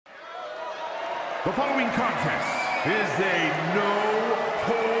The following contest is a no-holds-barred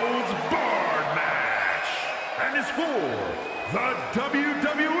match and is for the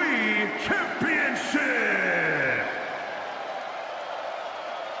WWE Championship.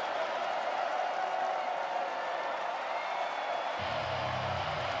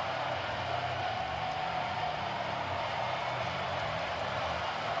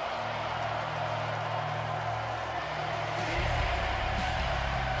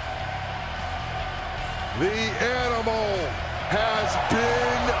 The animal has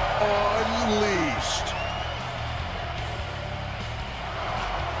been unleashed.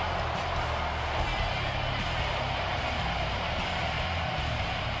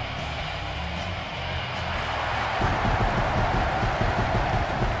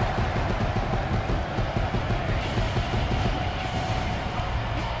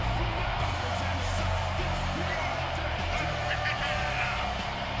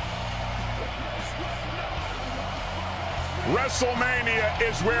 WrestleMania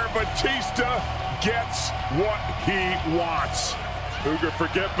is where Batista gets what he wants. Who could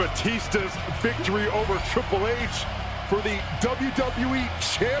forget Batista's victory over Triple H for the WWE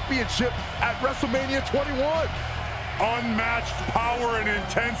Championship at WrestleMania 21. Unmatched power and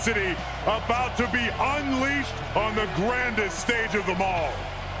intensity about to be unleashed on the grandest stage of them all.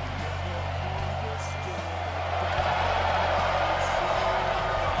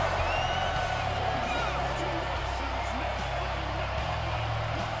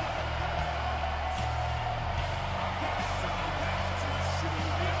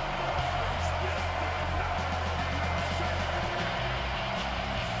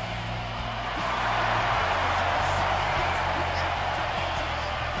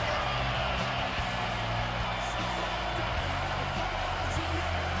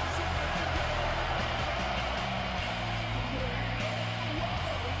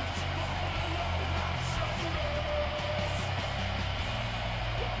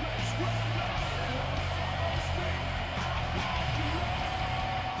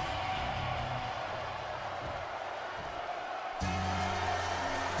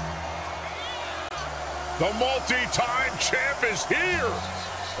 The multi-time champ is here.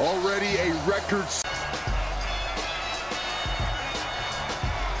 Already a record.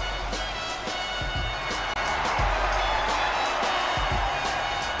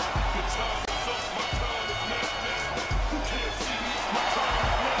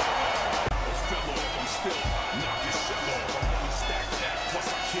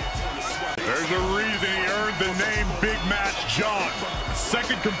 There's a reason he earned the name Big Match John.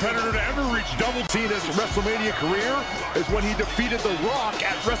 Second competitor to ever reach double. Cena's WrestleMania career is when he defeated The Rock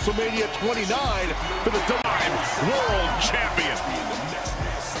at WrestleMania 29 for the World Champion.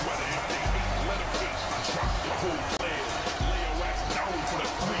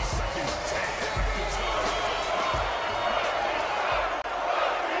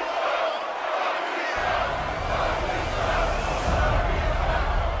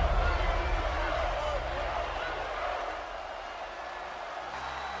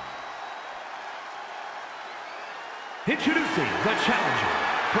 Introducing the challenger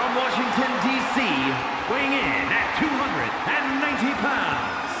from Washington, D.C., weighing in at 290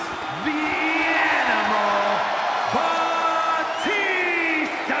 pounds, the Animal, Batista!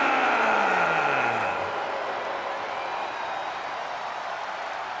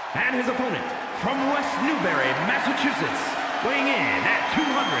 And his opponent from West Newbury, Massachusetts, weighing in at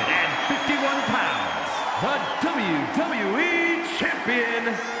 251 pounds, the WWE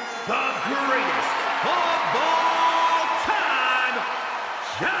Champion, the greatest of all time,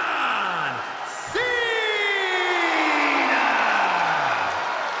 John Cena!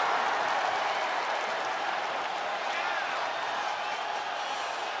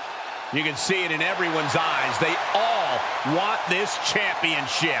 You can see it in everyone's eyes. They all want this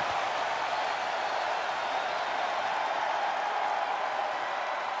championship.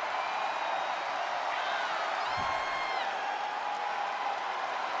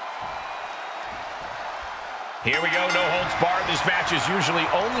 Here we go, no holds barred. This match is usually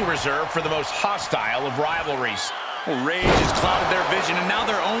only reserved for the most hostile of rivalries. Well, rage has clouded their vision, and now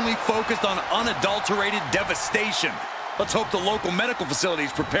they're only focused on unadulterated devastation. Let's hope the local medical facility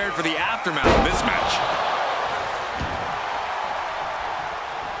is prepared for the aftermath of this match.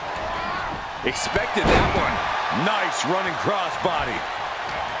 Expected that one. Nice running crossbody.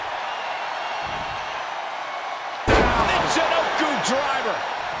 Michinoku driver.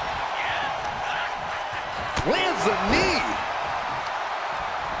 Lands the knee.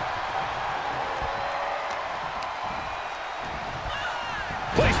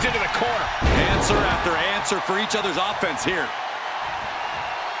 Placed into the corner. Answer after answer for each other's offense here.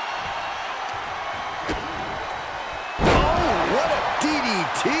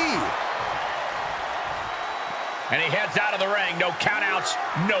 And he heads out of the ring. No countouts,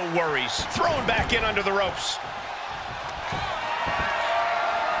 no worries. Thrown back in under the ropes.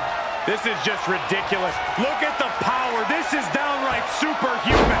 This is just ridiculous. Look at the power. This is downright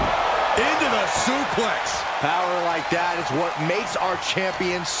superhuman. Into the suplex. Power like that is what makes our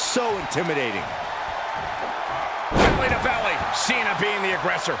champion so intimidating. Belly to belly. Cena being the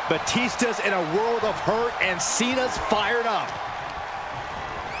aggressor. Batista's in a world of hurt, and Cena's fired up.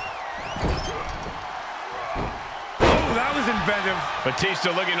 Oh, that was inventive.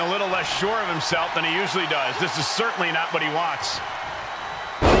 Batista looking a little less sure of himself than he usually does. This is certainly not what he wants.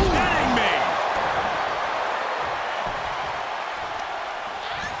 Kidding me.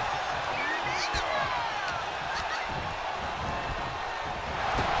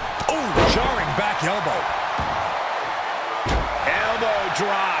 Oh, jarring back elbow. Elbow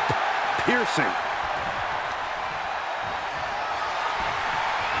drop. Piercing.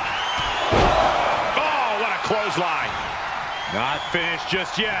 Oh, what a clothesline. Not finished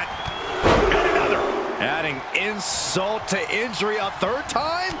just yet. And another. Adding insult to injury a third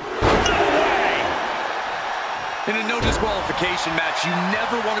time? No way. In a no disqualification match, you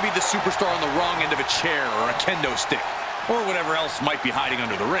never want to be the superstar on the wrong end of a chair or a kendo stick, or whatever else might be hiding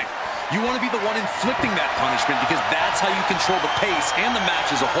under the ring. You want to be the one inflicting that punishment because that's how you control the pace and the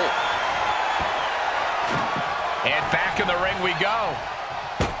match as a whole. And back in the ring we go.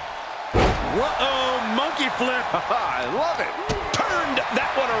 Whoa, monkey flip. I love it. Turned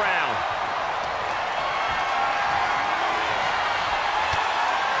that one around.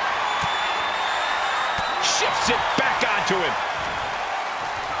 Shifts it back onto him.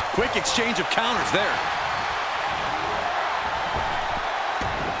 Quick exchange of counters there.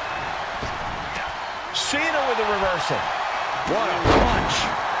 Cena with a reversal. What a punch.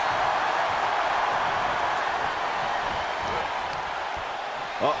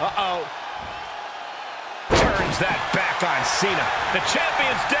 Uh-oh. Turns that back on Cena. The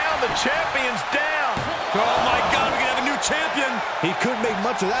champion's down. The champion's down. Oh, my God, we can have a new champion. He couldn't make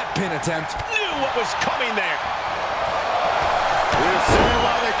much of that pin attempt. Knew what was coming there. We're seeing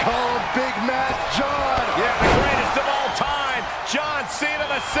why they call him Big Matt John. Yeah, the greatest of all time. John Cena,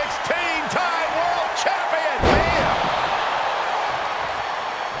 the 16-time world champion. Bam!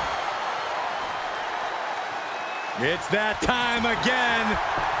 It's that time again.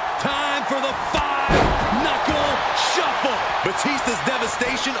 Time for the 5-knuckle shuffle. Batista's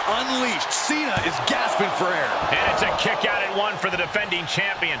devastation unleashed. Cena is gasping for air. And it's a kick out at one for the defending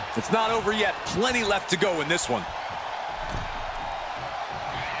champion. It's not over yet. Plenty left to go in this one.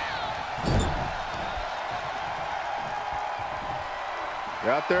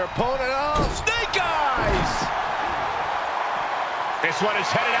 Got their opponent. Oh, snake eyes! This one is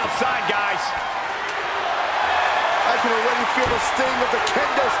headed outside, guys. I can already feel the sting of the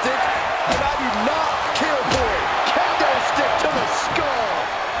kendo stick, and I do not care for it. Kendo stick to the skull.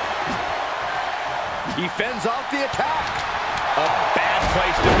 He fends off the attack. A bad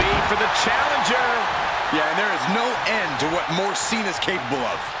place to be for the challenger. Yeah, and there is no end to what more Cena's capable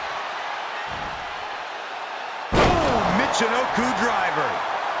of. Michinoku driver.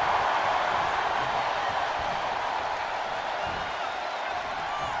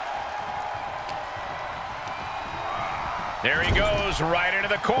 There he goes, right into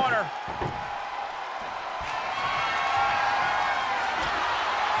the corner.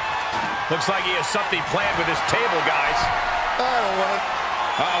 Looks like he has something planned with his table, guys. I don't want it.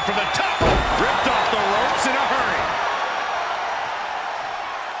 Uh-oh, from the top. Ripped off the ropes in a hurry.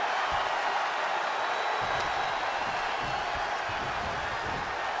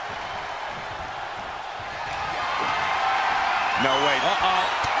 No, wait. Uh-oh.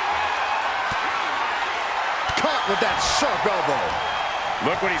 Caught with that sharp elbow.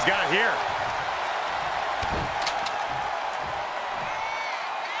 Look what he's got here.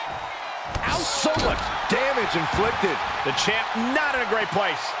 Ow, so much damage inflicted. The champ not in a great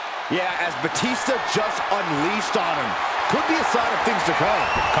place. Yeah, as Batista just unleashed on him. Could be a sign of things to come.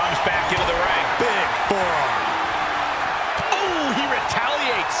 Comes back into the ring. Big forearm. Oh, he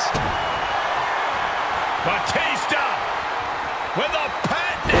retaliates. Batista with a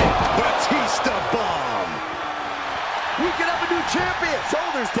patented Batista bomb. We can have a new champion.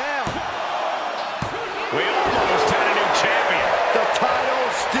 Shoulders down. We almost had a new champion. The title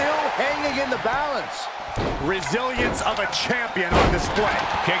still hanging in the balance. Resilience of a champion on display.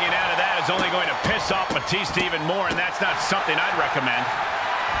 Kicking out of that is only going to piss off Batista even more, and that's not something I'd recommend.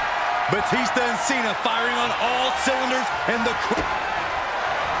 Batista and Cena firing on all cylinders, and the...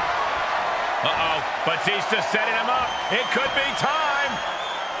 Uh-oh, Batista setting him up. It could be time.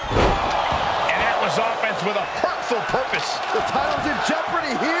 And that was offense with a hurtful purpose. The title's in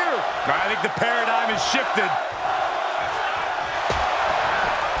jeopardy here. I think the paradigm has shifted.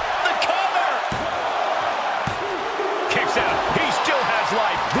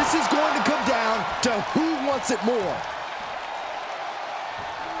 wants it more.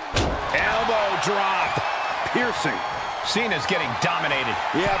 Elbow drop. Piercing. Cena's getting dominated.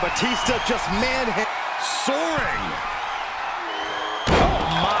 Yeah, Batista just manhandled. Soaring. Oh,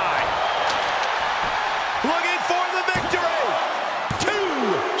 my. Looking for the victory.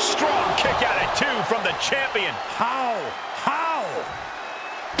 2. Strong kick out at 2 from the champion. How?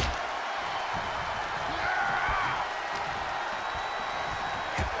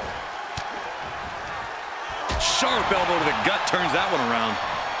 Sharp elbow to the gut turns that one around.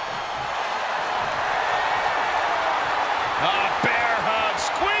 Bear hug,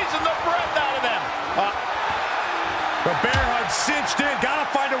 squeezing the breath out of them. The bear hug cinched in. Gotta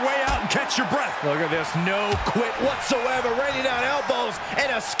find a way out and catch your breath. Look at this, no quit whatsoever, raining down elbows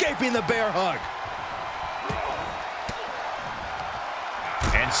and escaping the bear hug.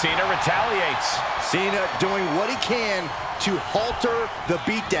 And Cena retaliates. Cena doing what he can to halter the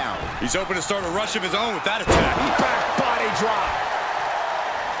beatdown. He's hoping to start a rush of his own with that attack. Back body drop.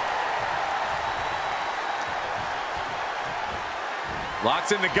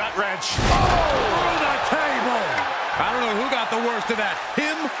 Locks in the gut wrench. Oh, through the table. I don't know who got the worst of that,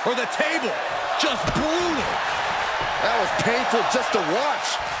 him or the table. Just brutal. That was painful just to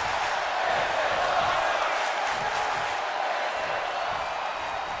watch.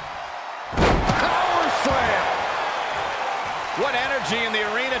 Power slam. What energy in the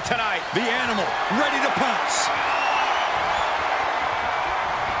arena tonight. The animal ready to pounce.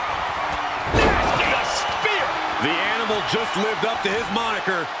 A spear. The animal just lived up to his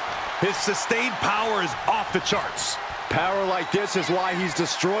moniker. His sustained power is off the charts. Power like this is why he's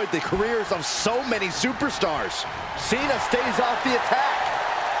destroyed the careers of so many superstars. Cena stays off the attack.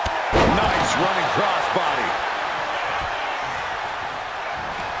 Nice running crossbody.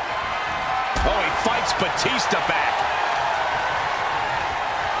 Oh, he fights Batista back.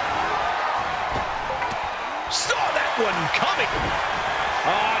 Saw that one coming.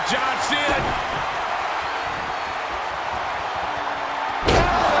 Oh, John Cena.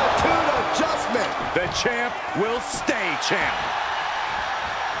 Attitude adjustment. The champ will stay champ.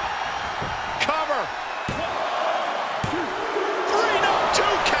 Cover. 3, no, 2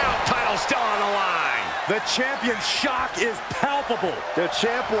 count. Title still on the line. The champion's shock is palpable. The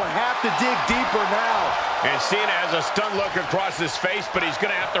champ will have to dig deeper now. And Cena has a stunned look across his face, but he's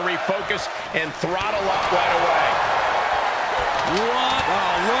going to have to refocus and throttle up right away. What?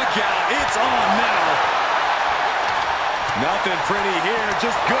 Oh, look out. It's on now. Nothing pretty here.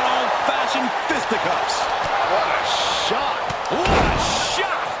 Just good old-fashioned fisticuffs. What a shot. What a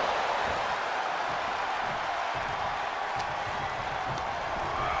shot.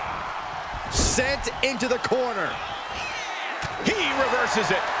 Sent into the corner. He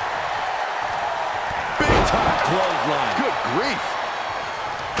reverses it. Big time clothesline. Good grief.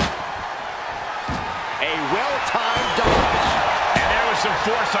 A well-timed dodge. And there was some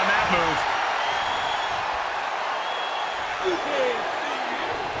force on that move.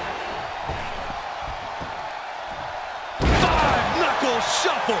 Five-knuckle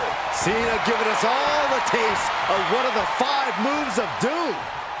shuffle. Cena giving us all the taste of one of the 5 moves of doom.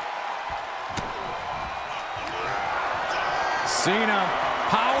 Cena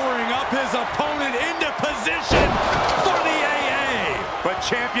powering up his opponent into position for the AA. But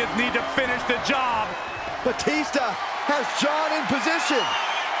champions need to finish the job. Batista has John in position.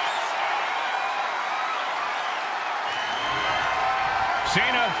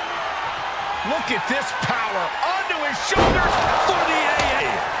 Cena, look at this power onto his shoulders For the AA.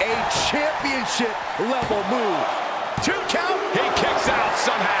 A championship level move. 2 count. He kicks out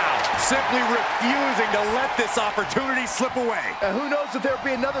somehow. Simply refusing to let this opportunity slip away. And who knows if there'll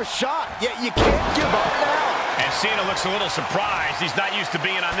be another shot, yet you can't give up now. And Cena looks a little surprised. He's not used to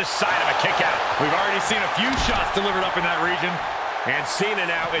being on this side of a kick out. We've already seen a few shots delivered up in that region. And Cena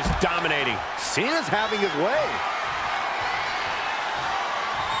now is dominating. Cena's having his way.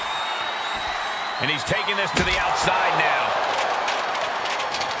 And he's taking this to the outside now.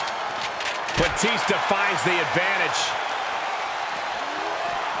 Batista finds the advantage.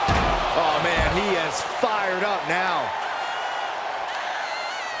 Oh, man, he is fired up now.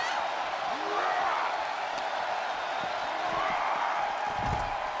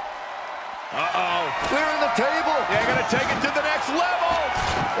 Uh-oh. Clearing the table. They're going to take it to the next level.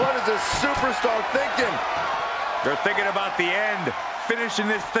 What is this superstar thinking? They're thinking about the end, finishing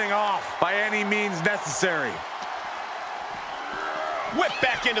this thing off by any means necessary. Whip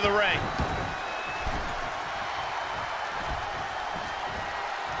back into the ring.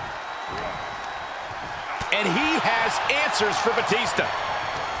 And he has answers for Batista.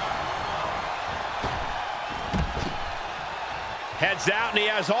 Heads out, and he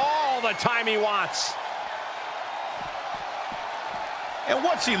has all the time he wants. And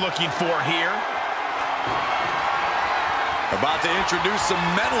what's he looking for here? About to introduce some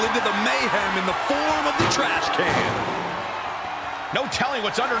metal into the mayhem in the form of the trash can. No telling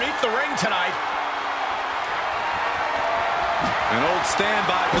what's underneath the ring tonight. An old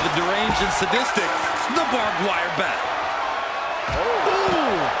standby for the deranged and sadistic, the barbed wire bat.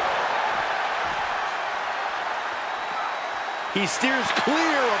 Ooh. He steers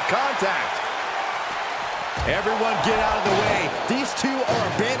clear of contact. Everyone get out of the way. These two are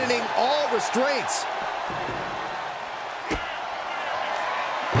abandoning all restraints.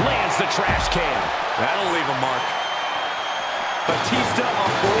 Lands the trash can. That'll leave a mark. Batista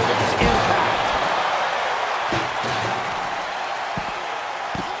avoids impact.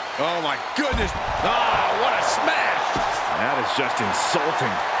 Oh, my goodness. Ah, what a smash. That is just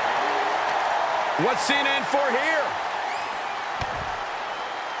insulting. What's Cena in for here?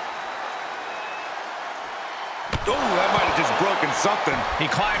 Oh, that might have just broken something. He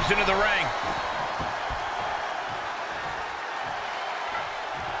climbs into the ring.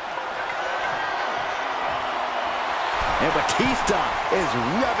 And Batista is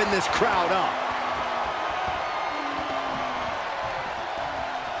revving this crowd up.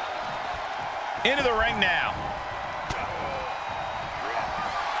 Into the ring now.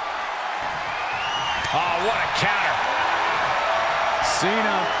 Oh, what a counter.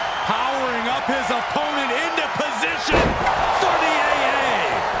 Cena powering up his opponent into position for the AA.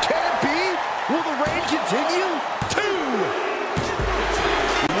 Can it be? Will the reign continue? 2.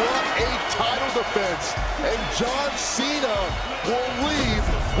 What a title defense. And John Cena will leave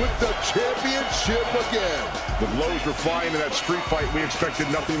with the championship again. The blows were flying in that street fight. We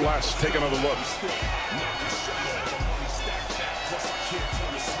expected nothing less. Take another look.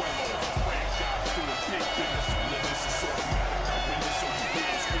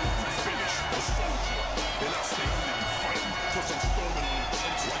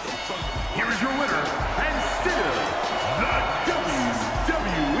 Here is your winner, and still the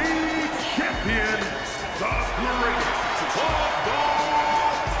WWE Champion, the greatest of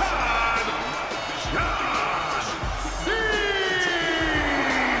all time, John Cena!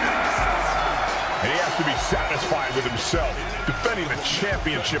 And he has to be satisfied with himself, defending the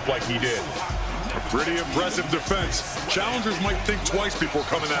championship like he did. A pretty impressive defense. Challengers might think twice before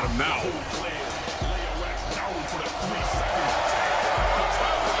coming at him now.